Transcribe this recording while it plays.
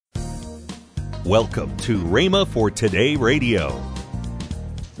Welcome to Rhema for Today Radio.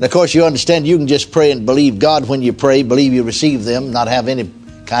 And of course, you understand you can just pray and believe God when you pray, believe you receive them, not have any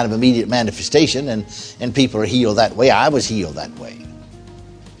kind of immediate manifestation, and people are healed that way. I was healed that way.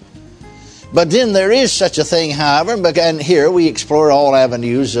 But then there is such a thing, however, and here we explore all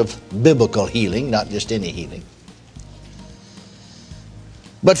avenues of biblical healing, not just any healing.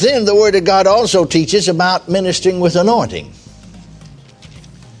 But then the Word of God also teaches about ministering with anointing.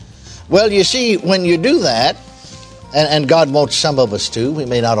 Well, you see, when you do that, and God wants some of us to, we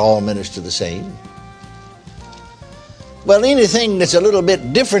may not all minister the same. Well, anything that's a little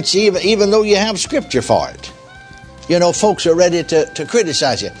bit different, even though you have Scripture for it, you know, folks are ready to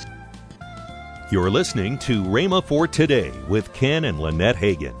criticize you. You're listening to Rhema for Today with Ken and Lynette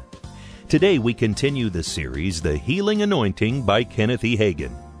Hagin. Today we continue the series, The Healing Anointing by Kenneth E.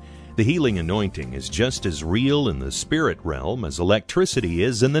 Hagin. The healing anointing is just as real in the spirit realm as electricity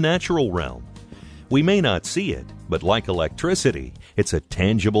is in the natural realm. We may not see it, but like electricity, it's a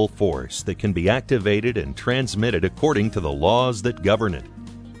tangible force that can be activated and transmitted according to the laws that govern it.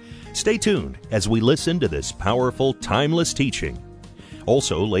 Stay tuned as we listen to this powerful, timeless teaching.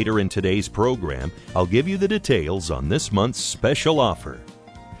 Also, later in today's program, I'll give you the details on this month's special offer.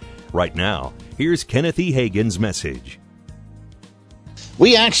 Right now, here's Kenneth E. Hagin's message.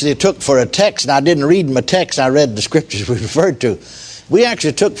 We actually took for a text, and I didn't read my text, I read the scriptures we referred to. We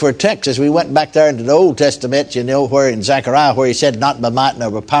actually took for a text as we went back there into the Old Testament, you know, where in Zechariah, where he said, "Not by might nor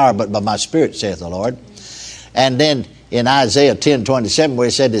by power, but by my Spirit, saith the Lord." And then in Isaiah 10:27, where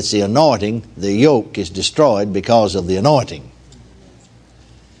he said it's the anointing, the yoke is destroyed because of the anointing.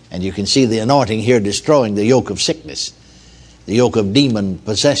 And you can see the anointing here destroying the yoke of sickness, the yoke of demon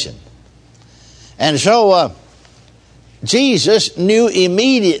possession. And so Jesus knew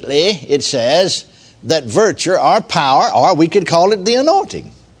immediately, it says, that virtue or power, or we could call it the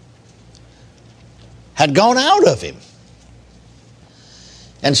anointing, had gone out of him.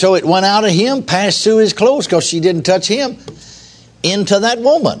 And so it went out of him, passed through his clothes, because she didn't touch him, into that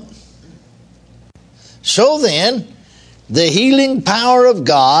woman. So then, the healing power of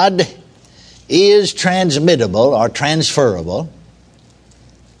God is transmittable or transferable.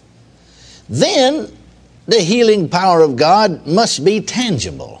 Then the healing power of God must be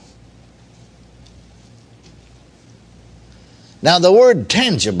tangible. Now the word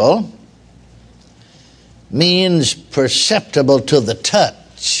tangible means perceptible to the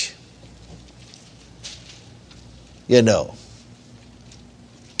touch. You know,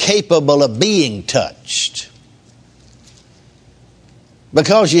 capable of being touched.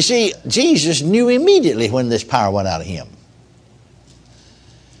 Because, you see, Jesus knew immediately when this power went out of him.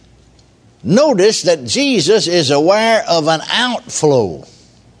 Notice that Jesus is aware of an outflow.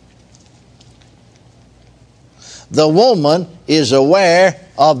 The woman is aware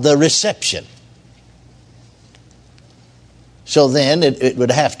of the reception. So then it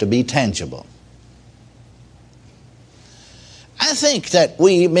would have to be tangible. I think that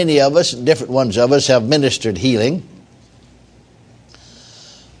many of us, different ones of us, have ministered healing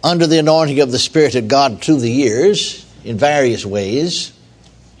under the anointing of the Spirit of God through the years in various ways.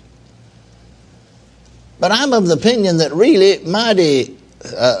 But I'm of the opinion that really not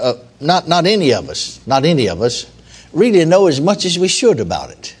any of us really know as much as we should about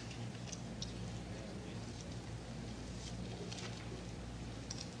it.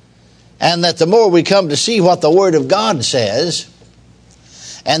 And that the more we come to see what the Word of God says,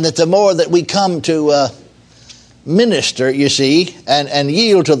 and that the more that we come to minister, you see, and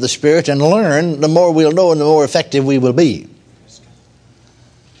yield to the Spirit and learn, the more we'll know and the more effective we will be.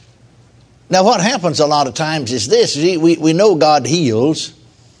 Now what happens a lot of times is this: we know God heals.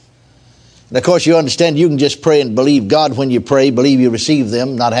 And of course you understand you can just pray and believe God when you pray, believe you receive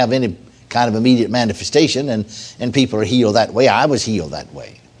them, not have any kind of immediate manifestation, and people are healed that way. I was healed that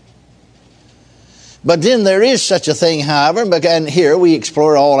way. But then there is such a thing, however, and here we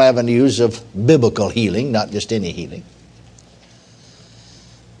explore all avenues of biblical healing, not just any healing.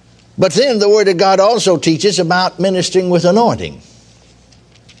 But then the Word of God also teaches about ministering with anointing.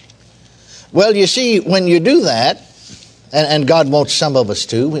 Well, you see, when you do that, and God wants some of us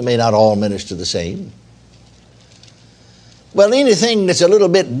to, we may not all minister the same. Well, anything that's a little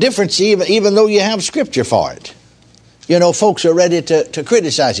bit different, even though you have Scripture for it, you know, folks are ready to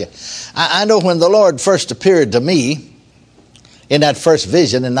criticize you. I know when the Lord first appeared to me in that first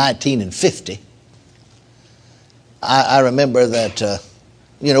vision in 1950, I remember that,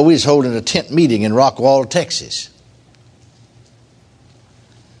 we was holding a tent meeting in Rockwall, Texas.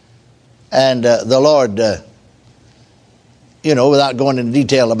 And the Lord, without going into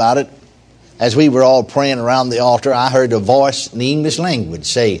detail about it, as we were all praying around the altar, I heard a voice in the English language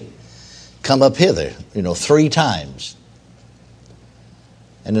say, come up hither, 3 times.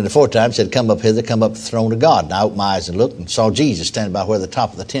 And then the 4th time said, come up hither, come up to the throne of God. And I opened my eyes and looked and saw Jesus standing by where the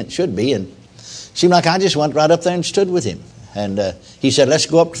top of the tent should be. And it seemed like I just went right up there and stood with him. And he said, let's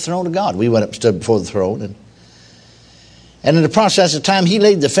go up to the throne of God. We went up and stood before the throne. And in the process of time, he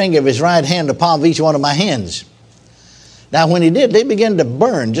laid the finger of his right hand upon each one of my hands. Now, when he did, they began to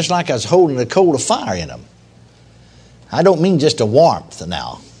burn, just like I was holding a coal of fire in them. I don't mean just a warmth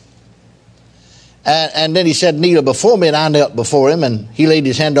now. And then he said, kneel before me, and I knelt before him, and he laid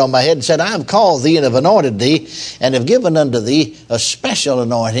his hand on my head and said, I have called thee and have anointed thee, and have given unto thee a special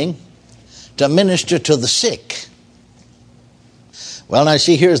anointing to minister to the sick. Well, now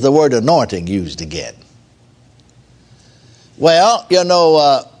see, here's the word anointing used again. Well,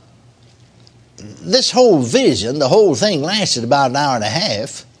 this whole vision, the whole thing lasted about an hour and a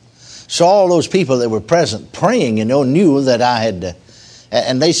half. So all those people that were present praying, knew that I had,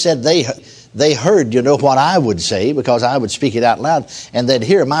 and they said they heard, what I would say, because I would speak it out loud, and they'd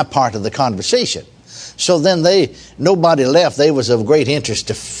hear my part of the conversation. So then nobody left. They was of great interest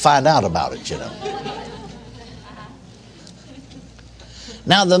to find out about it,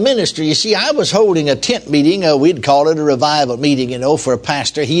 Now the minister, you see, I was holding a tent meeting. We'd call it a revival meeting, for a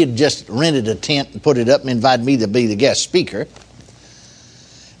pastor. He had just rented a tent and put it up and invited me to be the guest speaker.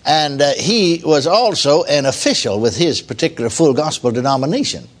 And he was also an official with his particular Full Gospel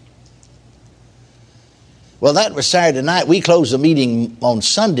denomination. Well, that was Saturday night. We closed the meeting on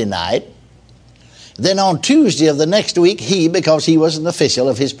Sunday night. Then on Tuesday of the next week, because he was an official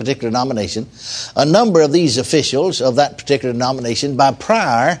of his particular denomination, a number of these officials of that particular denomination, by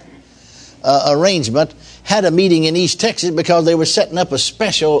prior arrangement, had a meeting in East Texas because they were setting up a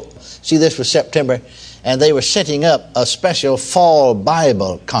special, this was September, and they were setting up a special fall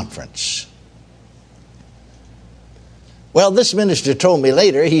Bible conference. Well, this minister told me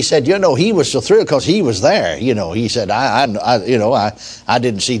later, he said, he was so thrilled because he was there. He said, I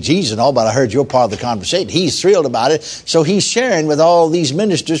didn't see Jesus and all, but I heard your part of the conversation. He's thrilled about it. So he's sharing with all these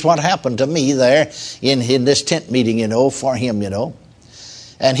ministers what happened to me there in this tent meeting, for him,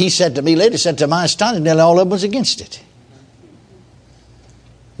 And he said to me later, to my astonishment, all of them was against it.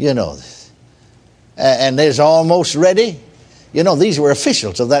 And there's almost ready. These were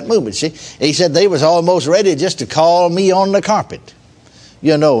officials of that movement, see. He said they was almost ready just to call me on the carpet,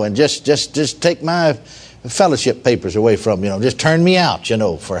 and just take my fellowship papers away from me, just turn me out,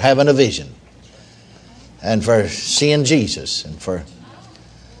 for having a vision and for seeing Jesus and for,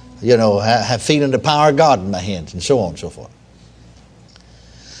 feeling the power of God in my hands and so on and so forth.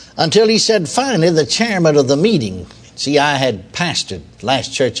 Until he said finally the chairman of the meeting, see, I had pastored,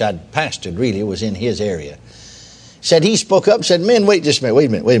 last church I'd pastored really was in his area. Said he spoke up and said, men, wait just a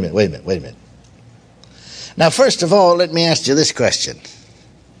minute, wait a minute. Now, first of all, let me ask you this question.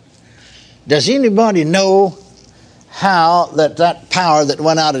 Does anybody know how that power that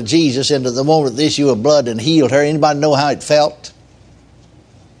went out of Jesus into the woman with the issue of blood and healed her, anybody know how it felt?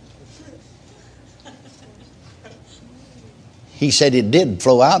 He said it did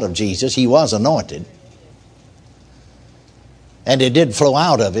flow out of Jesus. He was anointed. And it did flow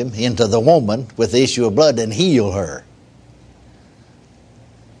out of him into the woman with the issue of blood and heal her.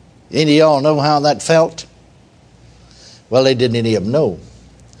 Any of y'all know how that felt? Well, they didn't any of them know.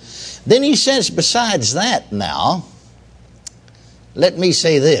 Then he says, besides that now, let me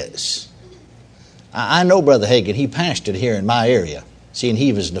say this. I know Brother Hagin, he pastored here in my area. Seeing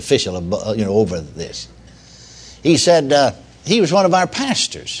he was an official of, over this. He said he was one of our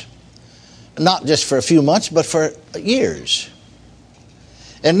pastors. Not just for a few months, but for years.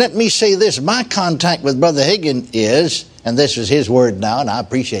 And let me say this, my contact with Brother Hagin is, and this was his word now, and I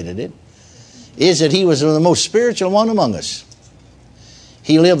appreciated it, is that he was the most spiritual one among us.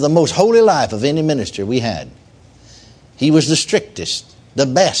 He lived the most holy life of any minister we had. He was the strictest, the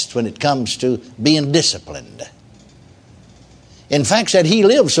best when it comes to being disciplined. In fact, said he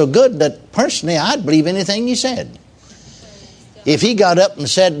lived so good that personally I'd believe anything he said. If he got up and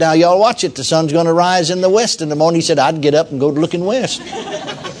said, now y'all watch it, the sun's going to rise in the west in the morning, he said, I'd get up and go looking west.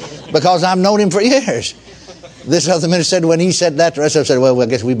 Because I've known him for years. This other minister said, when he said that, the rest of them said, well, I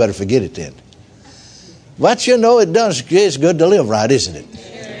guess we better forget it then. But it's good to live right, isn't it?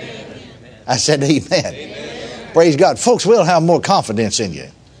 Amen. I said, amen. Amen. Praise God. Folks will have more confidence in you.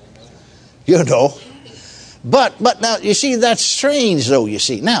 But now, you see, that's strange though, you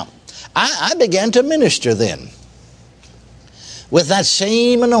see. Now, I began to minister then with that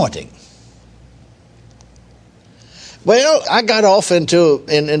same anointing. Well, I got off into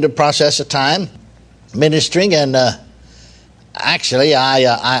the process of time ministering, and actually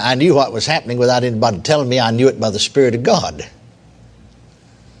I knew what was happening without anybody telling me. I knew it by the Spirit of God.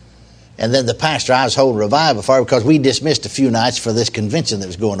 And then the pastor I was holding revival for, because we dismissed a few nights for this convention that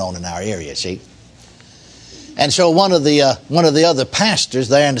was going on in our area, see. And so one of the other pastors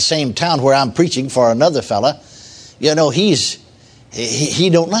there in the same town where I'm preaching for another fella, you know, he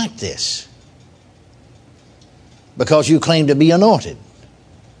don't like this. Because you claim to be anointed.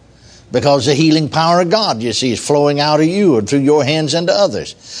 Because the healing power of God, you see, is flowing out of you and through your hands into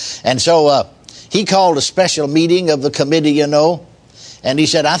others. And so he called a special meeting of the committee, you know, and he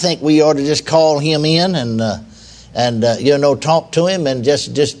said, I think we ought to just call him in and you know, talk to him and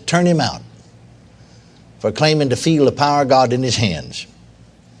just turn him out for claiming to feel the power of God in his hands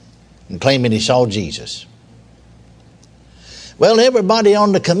and claiming he saw Jesus. Well, everybody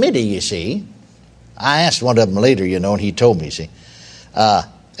on the committee, you see, I asked one of them later, you know, and he told me, see,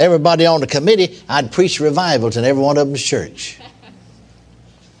 everybody on the committee, I'd preach revivals in every one of them's church.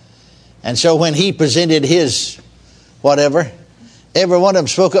 And so when he presented his whatever, every one of them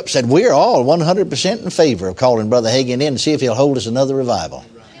spoke up and said, we're all 100% in favor of calling Brother Hagin in and see if he'll hold us another revival.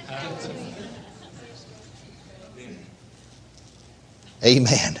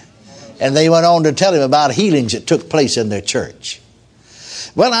 Amen. And they went on to tell him about healings that took place in their church.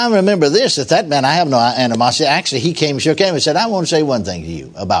 Well, I remember this, that man, I have no animosity. Actually, he came and shook hands and said, I want to say one thing to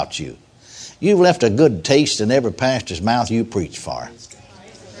you, about you. You've left a good taste in every pastor's mouth you preach for.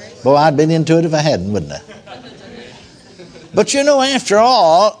 Boy, I'd been into it if I hadn't, wouldn't I? But you know, after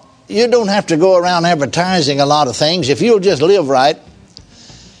all, you don't have to go around advertising a lot of things. If you'll just live right,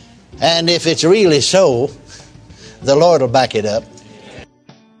 and if it's really so, the Lord will back it up.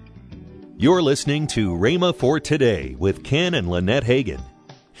 You're listening to Rhema for Today with Ken and Lynette Hagin.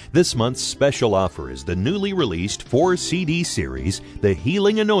 This month's special offer is the newly released 4-CD series, The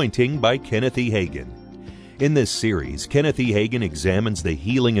Healing Anointing by Kenneth E. Hagin. In this series, Kenneth E. Hagin examines the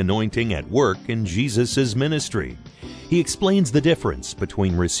healing anointing at work in Jesus' ministry. He explains the difference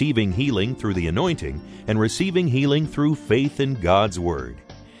between receiving healing through the anointing and receiving healing through faith in God's Word.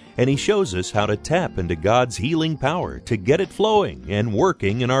 And he shows us how to tap into God's healing power to get it flowing and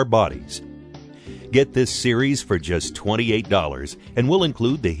working in our bodies. Get this series for just $28 and we'll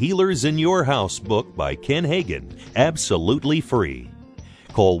include the Healers in Your House book by Ken Hagin, absolutely free.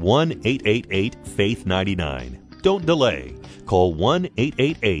 Call 1-888-FAITH-99. Don't delay. Call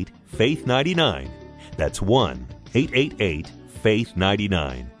 1-888-FAITH-99. That's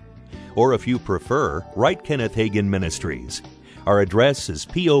 1-888-FAITH-99. Or if you prefer, write Kenneth Hagin Ministries. Our address is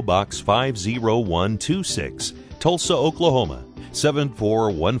P.O. Box 50126, Tulsa, Oklahoma,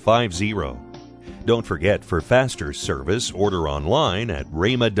 74150. Don't forget, for faster service, order online at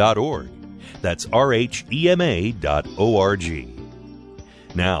rhema.org. That's rhema.org.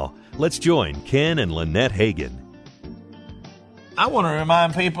 Now, let's join Ken and Lynette Hagin. I want to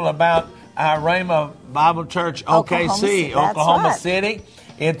remind people about our Rhema Bible Church OKC, Oklahoma City.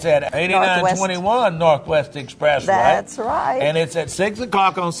 It's at 8921 Northwest Expressway. That's right. And it's at 6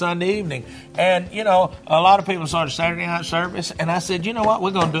 o'clock on Sunday evening. And, you know, a lot of people started Saturday night service. And I said, you know what,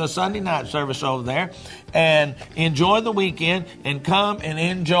 we're going to do a Sunday night service over there. And enjoy the weekend and come and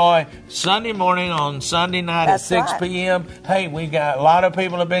enjoy Sunday morning on Sunday night at 6 p.m. Hey, we got a lot of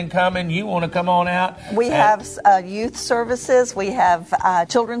people have been coming. You want to come on out? We have youth services. We have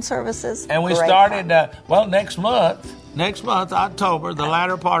children's services. And we started, next month, October, the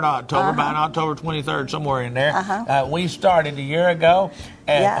latter part of October, about October 23rd, somewhere in there. We started a year ago.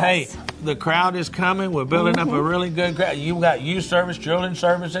 And, hey, the crowd is coming. We're building up a really good crowd. You've got youth service, children's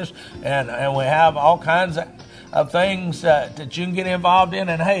services, and we have all kinds of things that you can get involved in.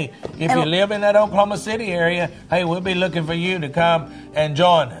 And, hey, if you live in that Oklahoma City area, hey, we'll be looking for you to come and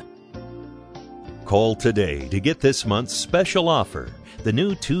join us. Call today to get this month's special offer, the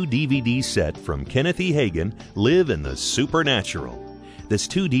new 2-DVD set from Kenneth E. Hagin, Live in the Supernatural. This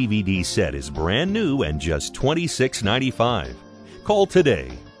 2-DVD set is brand new and just $26.95. Call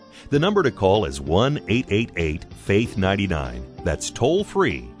today. The number to call is 1-888-FAITH-99. That's toll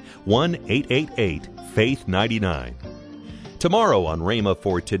free, 1-888-FAITH-99. Tomorrow on Rhema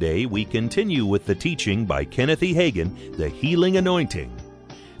for Today, we continue with the teaching by Kenneth E. Hagin, The Healing Anointing.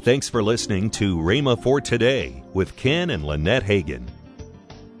 Thanks for listening to Rhema for Today with Ken and Lynette Hagin.